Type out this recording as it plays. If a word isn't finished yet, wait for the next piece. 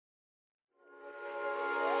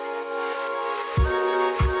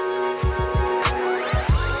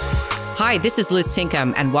Hi, this is Liz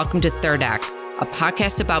Tinkham, and welcome to Third Act, a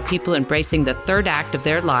podcast about people embracing the third act of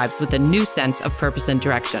their lives with a new sense of purpose and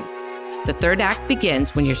direction. The third act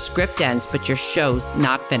begins when your script ends, but your show's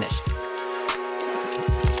not finished.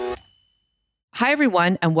 Hi,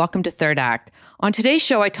 everyone, and welcome to Third Act. On today's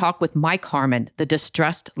show, I talk with Mike Harmon, the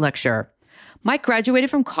distressed lecturer. Mike graduated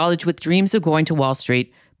from college with dreams of going to Wall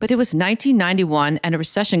Street, but it was 1991 and a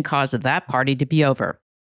recession caused that party to be over.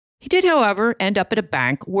 He did, however, end up at a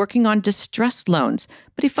bank working on distressed loans,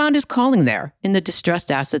 but he found his calling there in the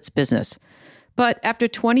distressed assets business. But after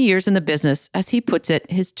 20 years in the business, as he puts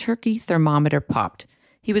it, his turkey thermometer popped.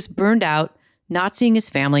 He was burned out, not seeing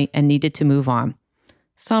his family, and needed to move on.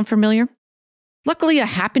 Sound familiar? Luckily, a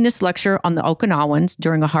happiness lecture on the Okinawans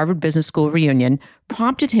during a Harvard Business School reunion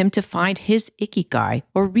prompted him to find his ikigai,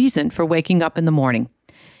 or reason for waking up in the morning.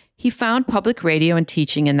 He found public radio and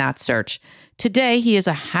teaching in that search. Today, he is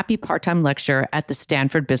a happy part-time lecturer at the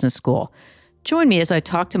Stanford Business School. Join me as I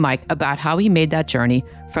talk to Mike about how he made that journey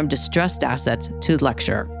from distressed assets to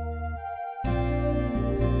lecturer.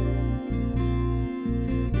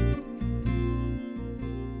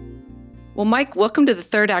 Well, Mike, welcome to the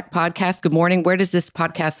Third Act podcast. Good morning. Where does this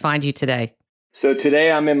podcast find you today? So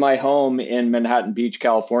today I'm in my home in Manhattan Beach,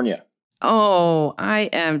 California. Oh, I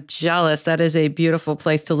am jealous. That is a beautiful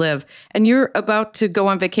place to live. And you're about to go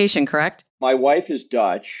on vacation, correct? My wife is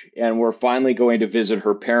Dutch, and we're finally going to visit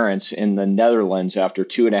her parents in the Netherlands after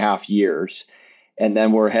 2.5 years. And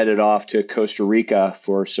then we're headed off to Costa Rica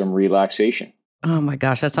for some relaxation. Oh my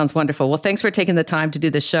gosh, that sounds wonderful. Well, thanks for taking the time to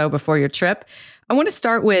do the show before your trip. I want to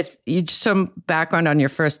start with some background on your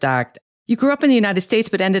first act. You grew up in the United States,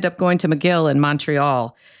 but ended up going to McGill in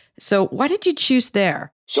Montreal. So why did you choose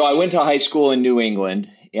there? So I went to high school in New England,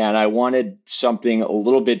 and I wanted something a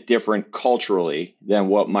little bit different culturally than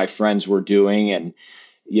what my friends were doing and,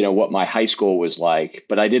 what my high school was like.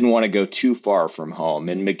 But I didn't want to go too far from home,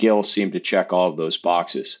 and McGill seemed to check all of those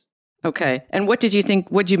boxes. Okay. And what did you think,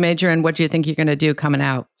 what did you major in? What do you think you're going to do coming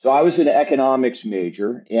out? So I was an economics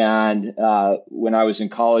major, and when I was in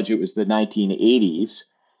college, it was the 1980s.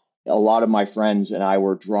 A lot of my friends and I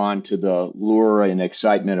were drawn to the lure and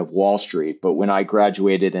excitement of Wall Street. But when I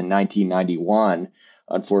graduated in 1991,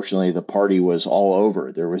 unfortunately, the party was all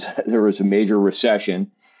over. There was a major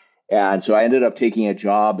recession. And so I ended up taking a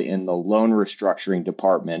job in the loan restructuring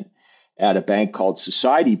department at a bank called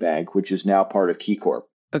Society Bank, which is now part of KeyCorp.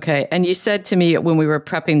 Okay. And you said to me when we were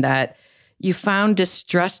prepping that you found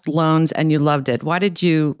distressed loans and you loved it. Why did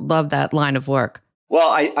you love that line of work? Well,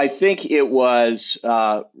 I think it was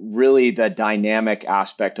really the dynamic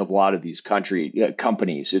aspect of a lot of these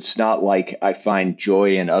companies. It's not like I find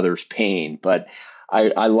joy in others' pain, but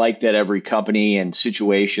I like that every company and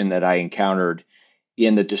situation that I encountered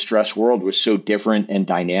in the distress world was so different and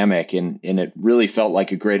dynamic. And it really felt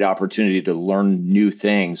like a great opportunity to learn new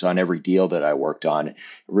things on every deal that I worked on. It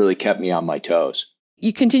really kept me on my toes.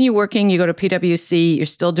 You continue working, you go to PwC, you're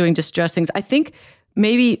still doing distress things. I think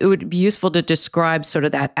maybe it would be useful to describe sort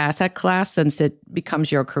of that asset class since it becomes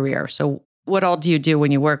your career. So what all do you do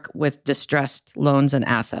when you work with distressed loans and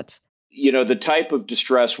assets? The type of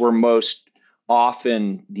distress we're most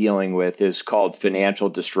often dealing with is called financial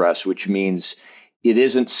distress, which means it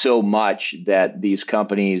isn't so much that these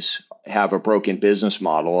companies have a broken business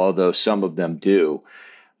model, although some of them do.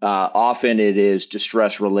 Often it is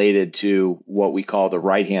distress related to what we call the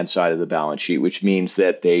right-hand side of the balance sheet, which means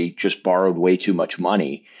that they just borrowed way too much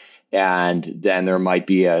money. And then there might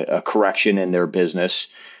be a correction in their business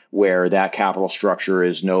where that capital structure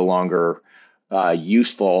is no longer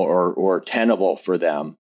useful or tenable for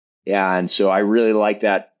them. And so I really like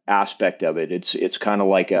that aspect of it. It's kind of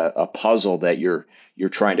like a puzzle that you're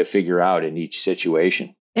trying to figure out in each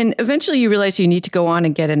situation. And eventually you realize you need to go on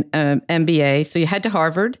and get an MBA. So you head to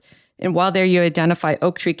Harvard. And while there, you identify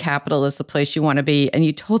Oaktree Capital as the place you want to be. And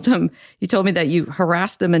you told me that you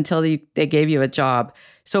harassed them until they gave you a job.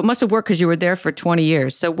 So it must have worked because you were there for 20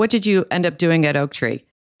 years. So what did you end up doing at Oaktree?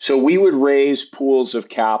 So we would raise pools of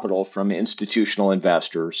capital from institutional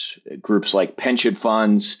investors, groups like pension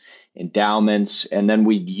funds, endowments, and then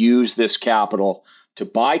we'd use this capital to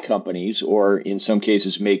buy companies or in some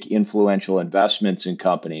cases make influential investments in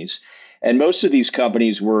companies. And most of these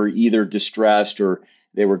companies were either distressed or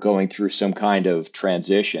they were going through some kind of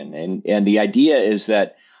transition. And the idea is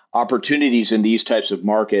that opportunities in these types of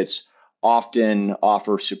markets often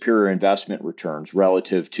offer superior investment returns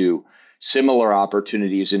relative to similar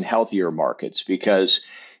opportunities in healthier markets because,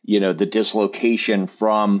 the dislocation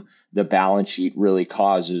from the balance sheet really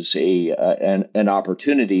causes an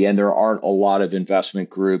opportunity, and there aren't a lot of investment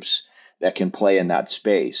groups that can play in that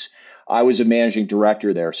space. I was a managing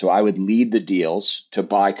director there, so I would lead the deals to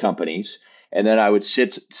buy companies, and then I would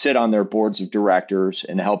sit on their boards of directors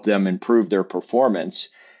and help them improve their performance,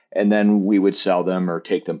 and then we would sell them or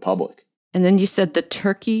take them public. And then you said the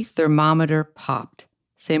turkey thermometer popped.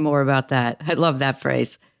 Say more about that. I love that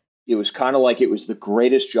phrase. It was kind of like it was the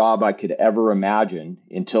greatest job I could ever imagine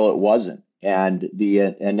until it wasn't. And the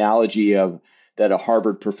analogy of that a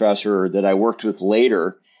Harvard professor that I worked with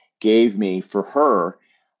later gave me for her,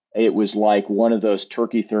 it was like one of those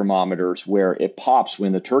turkey thermometers where it pops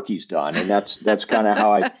when the turkey's done. And that's kind of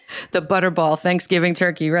how I... The Butterball Thanksgiving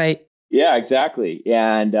turkey, right? Yeah, exactly.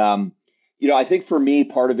 And, I think for me,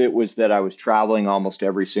 part of it was that I was traveling almost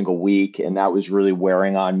every single week, and that was really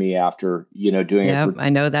wearing on me after, doing it. Yeah, I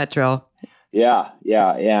know that drill. Yeah.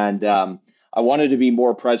 And I wanted to be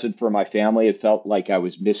more present for my family. It felt like I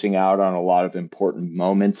was missing out on a lot of important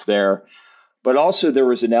moments there. But also there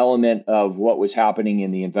was an element of what was happening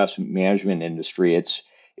in the investment management industry.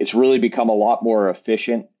 It's really become a lot more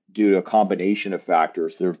efficient due to a combination of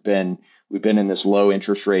factors. We've been in this low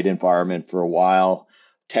interest rate environment for a while.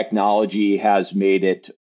 Technology has made it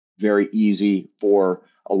very easy for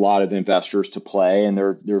a lot of investors to play, and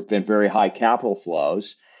there have been very high capital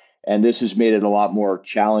flows. And this has made it a lot more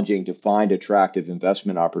challenging to find attractive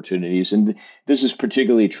investment opportunities. And this is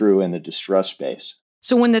particularly true in the distress space.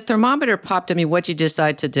 So when the thermometer popped, what'd you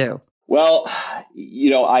decide to do? Well,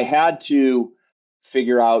 I had to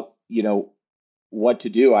figure out, what to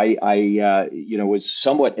do. I was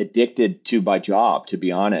somewhat addicted to my job, to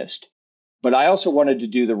be honest. But I also wanted to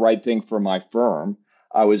do the right thing for my firm.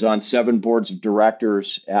 I was on 7 boards of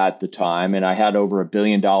directors at the time, and I had over $1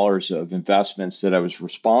 billion of investments that I was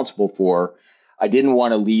responsible for. I didn't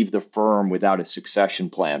want to leave the firm without a succession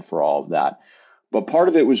plan for all of that. But part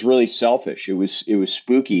of it was really selfish. It was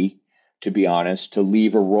spooky, to be honest, to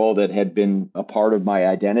leave a role that had been a part of my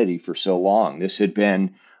identity for so long. This had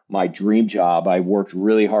been my dream job. I worked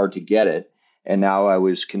really hard to get it, and now I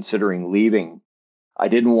was considering leaving. I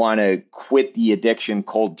didn't want to quit the addiction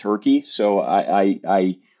cold turkey, so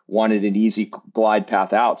I wanted an easy glide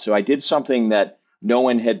path out. So I did something that no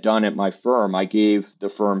one had done at my firm. I gave the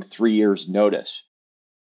firm 3 years notice.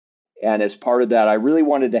 And as part of that, I really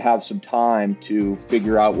wanted to have some time to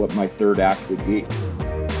figure out what my third act would be.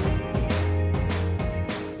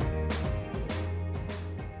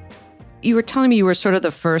 You were telling me you were sort of the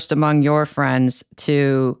first among your friends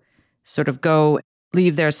to sort of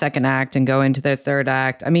leave their second act and go into their third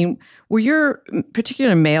act. Were your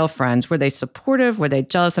particular male friends, were they supportive? Were they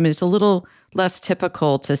jealous? It's a little less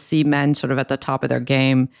typical to see men sort of at the top of their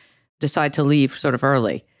game decide to leave sort of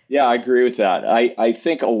early. Yeah, I agree with that. I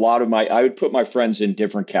think a lot of I would put my friends in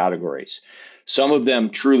different categories. Some of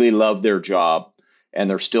them truly love their job and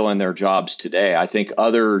they're still in their jobs today. I think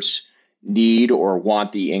others need or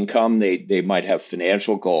want the income. They might have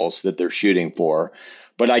financial goals that they're shooting for.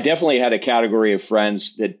 But I definitely had a category of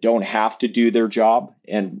friends that don't have to do their job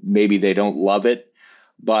and maybe they don't love it.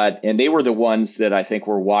 And they were the ones that I think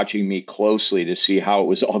were watching me closely to see how it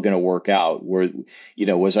was all going to work out.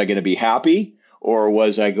 Was I going to be happy or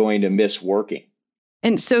was I going to miss working?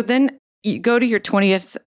 And so then you go to your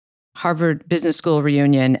 20th Harvard Business School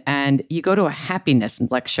reunion and you go to a happiness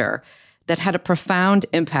lecture that had a profound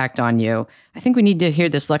impact on you. I think we need to hear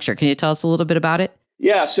this lecture. Can you tell us a little bit about it?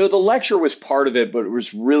 Yeah, so the lecture was part of it, but it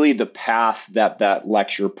was really the path that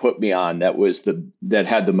lecture put me on that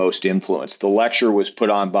had the most influence. The lecture was put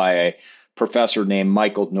on by a professor named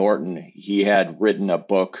Michael Norton. He had written a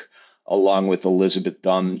book along with Elizabeth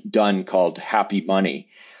Dunn called Happy Money.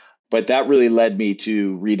 But that really led me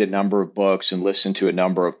to read a number of books and listen to a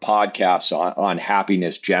number of podcasts on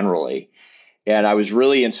happiness generally. And I was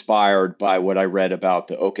really inspired by what I read about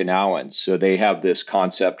the Okinawans. So they have this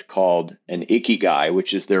concept called an ikigai,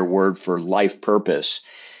 which is their word for life purpose.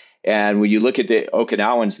 And when you look at the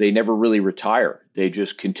Okinawans, they never really retire. They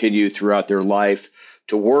just continue throughout their life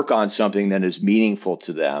to work on something that is meaningful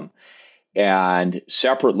to them. And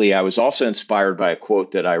separately, I was also inspired by a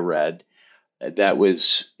quote that I read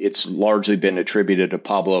it's largely been attributed to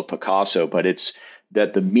Pablo Picasso, but it's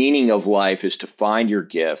that the meaning of life is to find your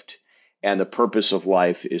gift and the purpose of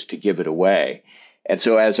life is to give it away. And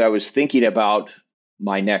so as I was thinking about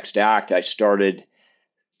my next act, I started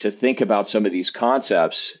to think about some of these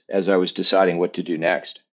concepts as I was deciding what to do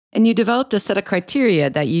next. And you developed a set of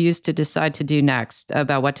criteria that you used to decide to do next,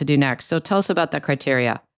 about what to do next. So tell us about that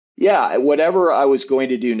criteria. Yeah, whatever I was going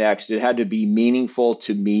to do next, it had to be meaningful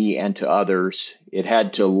to me and to others. It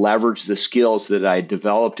had to leverage the skills that I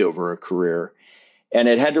developed over a career. And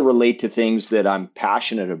it had to relate to things that I'm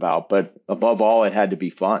passionate about. But above all, it had to be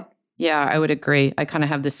fun. Yeah, I would agree. I kind of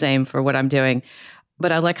have the same for what I'm doing.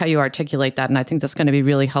 But I like how you articulate that. And I think that's going to be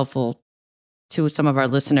really helpful to some of our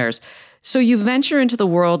listeners. So you venture into the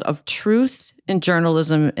world of truth in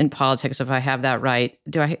journalism and politics, if I have that right.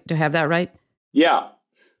 Do I have that right? Yeah.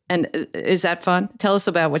 And is that fun? Tell us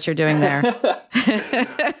about what you're doing there.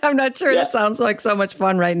 I'm not sure. Yeah. That sounds like so much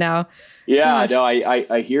fun right now. Yeah, no,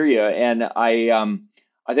 I hear you. And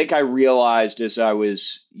I think I realized as I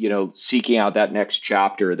was, seeking out that next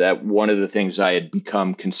chapter that one of the things I had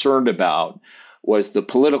become concerned about was the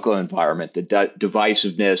political environment, the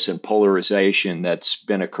divisiveness and polarization that's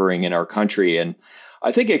been occurring in our country. And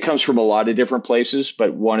I think it comes from a lot of different places,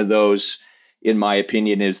 but one of those, in my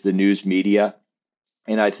opinion, is the news media.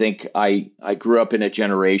 And I think I grew up in a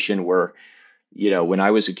generation where, when I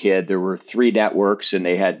was a kid, there were 3 networks and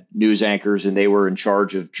they had news anchors and they were in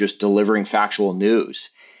charge of just delivering factual news.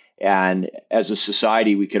 And as a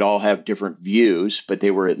society, we could all have different views, but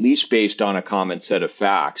they were at least based on a common set of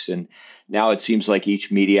facts. And now it seems like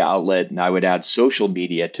each media outlet, and I would add social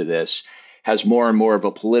media to this, has more and more of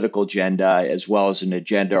a political agenda as well as an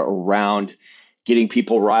agenda around getting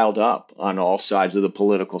people riled up on all sides of the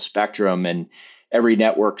political spectrum. And every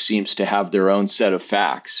network seems to have their own set of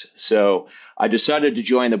facts. So I decided to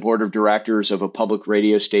join the board of directors of a public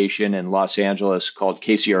radio station in Los Angeles called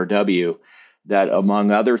KCRW that,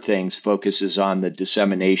 among other things, focuses on the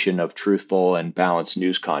dissemination of truthful and balanced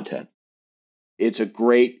news content. It's a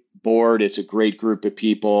great board. It's a great group of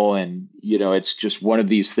people. And, it's just one of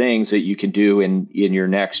these things that you can do in your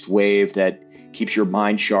next wave that keeps your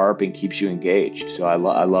mind sharp and keeps you engaged. So I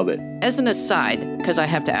love it. As an aside, because I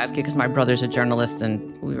have to ask you, because my brother's a journalist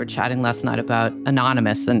and we were chatting last night about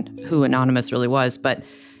Anonymous and who Anonymous really was. But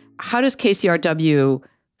how does KCRW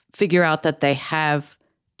figure out that they have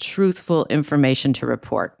truthful information to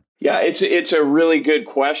report? Yeah, it's a really good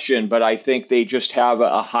question, but I think they just have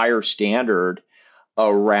a higher standard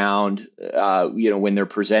around, when they're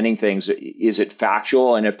presenting things. Is it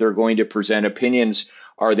factual? And if they're going to present opinions,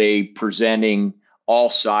 are they presenting all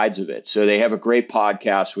sides of it? So they have a great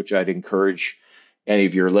podcast, which I'd encourage any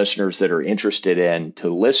of your listeners that are interested in to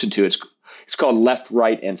listen to. It's called Left,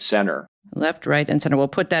 Right, and Center. Left, Right, and Center. We'll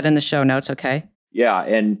put that in the show notes, okay? Yeah,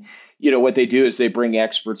 and what they do is they bring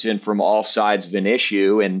experts in from all sides of an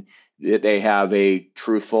issue, and they have a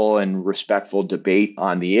truthful and respectful debate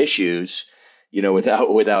on the issues,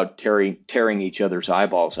 without tearing each other's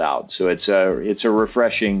eyeballs out. So it's a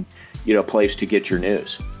refreshing place to get your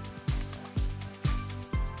news.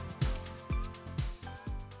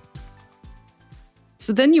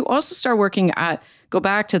 So then you also start working go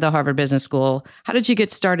back to the Harvard Business School. How did you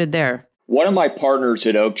get started there? One of my partners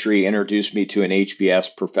at Oaktree introduced me to an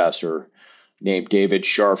HBS professor named David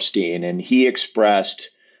Sharfstein, and he expressed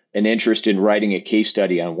an interest in writing a case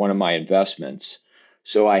study on one of my investments.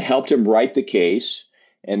 So I helped him write the case,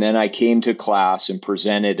 and then I came to class and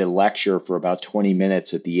presented a lecture for about 20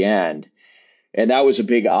 minutes at the end. And that was a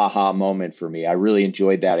big aha moment for me. I really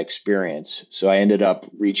enjoyed that experience. So I ended up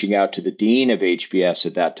reaching out to the dean of HBS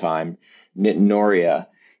at that time, Nitin Noria.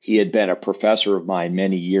 He had been a professor of mine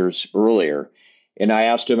many years earlier. And I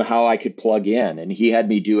asked him how I could plug in. And he had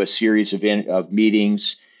me do a series of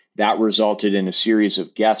meetings that resulted in a series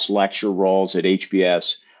of guest lecture roles at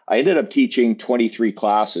HBS. I ended up teaching 23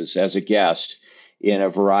 classes as a guest in a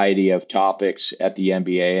variety of topics at the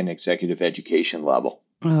MBA and executive education level.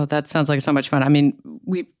 Oh, that sounds like so much fun. I mean,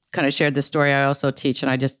 we kind of shared this story. I also teach,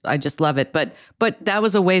 and I just love it. But that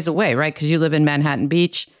was a ways away, right? Because you live in Manhattan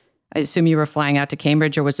Beach. I assume you were flying out to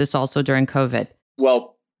Cambridge, or was this also during COVID?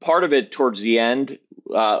 Well, part of it towards the end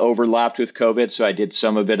overlapped with COVID, so I did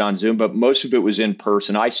some of it on Zoom, but most of it was in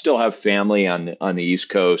person. I still have family on the East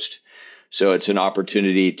Coast, so it's an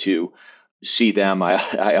opportunity to see them.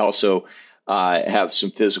 I also have some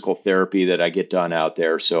physical therapy that I get done out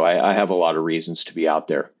there. So I have a lot of reasons to be out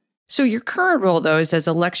there. So your current role, though, is as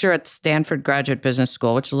a lecturer at Stanford Graduate Business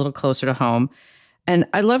School, which is a little closer to home. And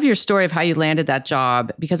I love your story of how you landed that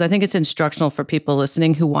job, because I think it's instructional for people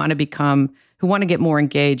listening who want to get more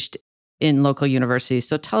engaged in local universities.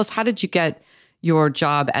 So tell us, how did you get your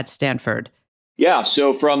job at Stanford? Yeah.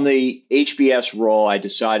 So from the HBS role, I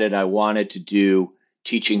decided I wanted to do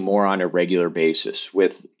teaching more on a regular basis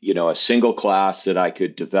with, a single class that I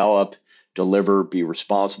could develop, deliver, be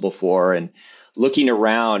responsible for. And looking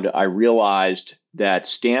around, I realized that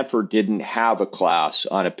Stanford didn't have a class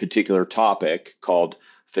on a particular topic called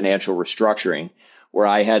financial restructuring, where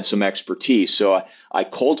I had some expertise. So I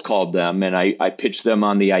cold called them and I pitched them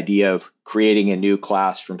on the idea of creating a new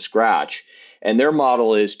class from scratch. And their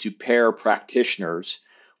model is to pair practitioners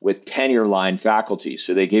with tenure line faculty.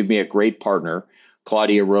 So they gave me a great partner,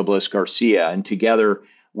 Claudia Robles Garcia, and together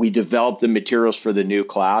we develop the materials for the new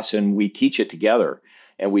class and we teach it together.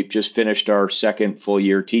 And we've just finished our second full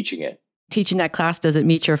year teaching it. Teaching that class, does it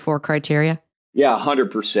meet your 4 criteria? Yeah,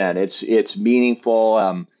 100%. It's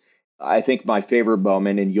meaningful. I think my favorite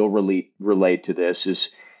moment, and you'll relate to this, is,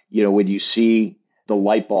 when you see the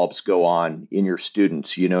light bulbs go on in your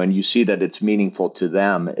students, and you see that it's meaningful to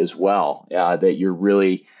them as well, that you're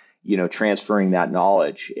really, transferring that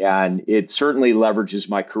knowledge. And it certainly leverages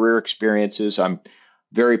my career experiences. I'm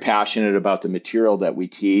very passionate about the material that we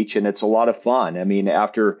teach, and it's a lot of fun. I mean,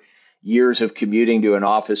 after years of commuting to an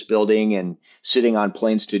office building and sitting on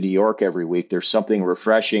planes to New York every week, there's something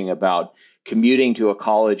refreshing about commuting to a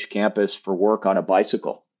college campus for work on a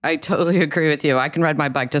bicycle. I totally agree with you. I can ride my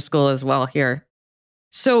bike to school as well here.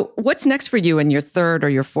 So what's next for you in your 3rd or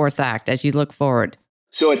your 4th act as you look forward?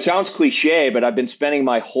 So it sounds cliche, but I've been spending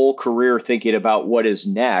my whole career thinking about what is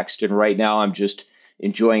next. And right now I'm just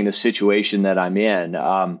enjoying the situation that I'm in.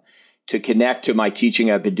 To connect to my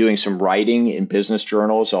teaching, I've been doing some writing in business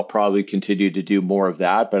journals. I'll probably continue to do more of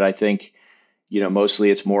that, but I think, mostly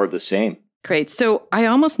it's more of the same. Great. So I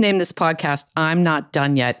almost named this podcast, I'm Not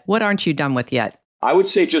Done Yet. What aren't you done with yet? I would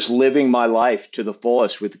say just living my life to the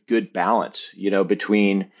fullest with good balance,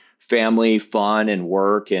 between family, fun, and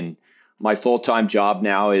work. And my full-time job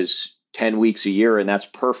now is 10 weeks a year, and that's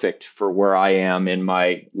perfect for where I am in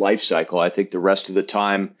my life cycle. I think the rest of the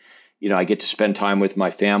time, I get to spend time with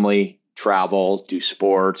my family, travel, do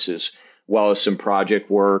sports, as well as some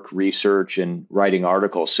project work, research, and writing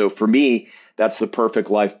articles. So for me, that's the perfect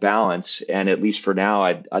life balance. And at least for now,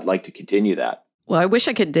 I'd like to continue that. Well, I wish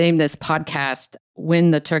I could name this podcast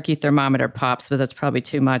When the Turkey Thermometer Pops, but that's probably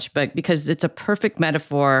too much. But because it's a perfect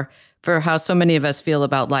metaphor for how so many of us feel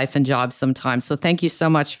about life and jobs sometimes. So thank you so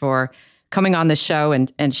much for coming on the show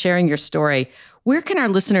and sharing your story. Where can our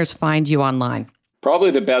listeners find you online?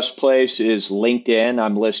 Probably the best place is LinkedIn.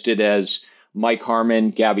 I'm listed as Mike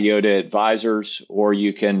Harmon, Gaviota Advisors, or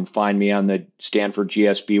you can find me on the Stanford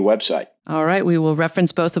GSB website. All right. We will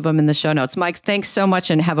reference both of them in the show notes. Mike, thanks so much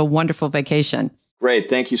and have a wonderful vacation. Great.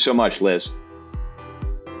 Thank you so much, Liz.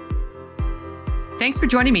 Thanks for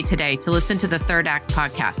joining me today to listen to the Third Act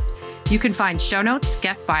podcast. You can find show notes,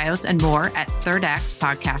 guest bios, and more at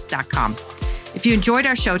thirdactpodcast.com. If you enjoyed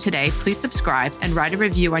our show today, please subscribe and write a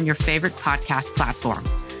review on your favorite podcast platform.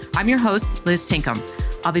 I'm your host, Liz Tinkham.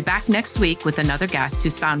 I'll be back next week with another guest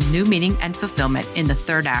who's found new meaning and fulfillment in the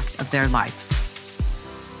third act of their life.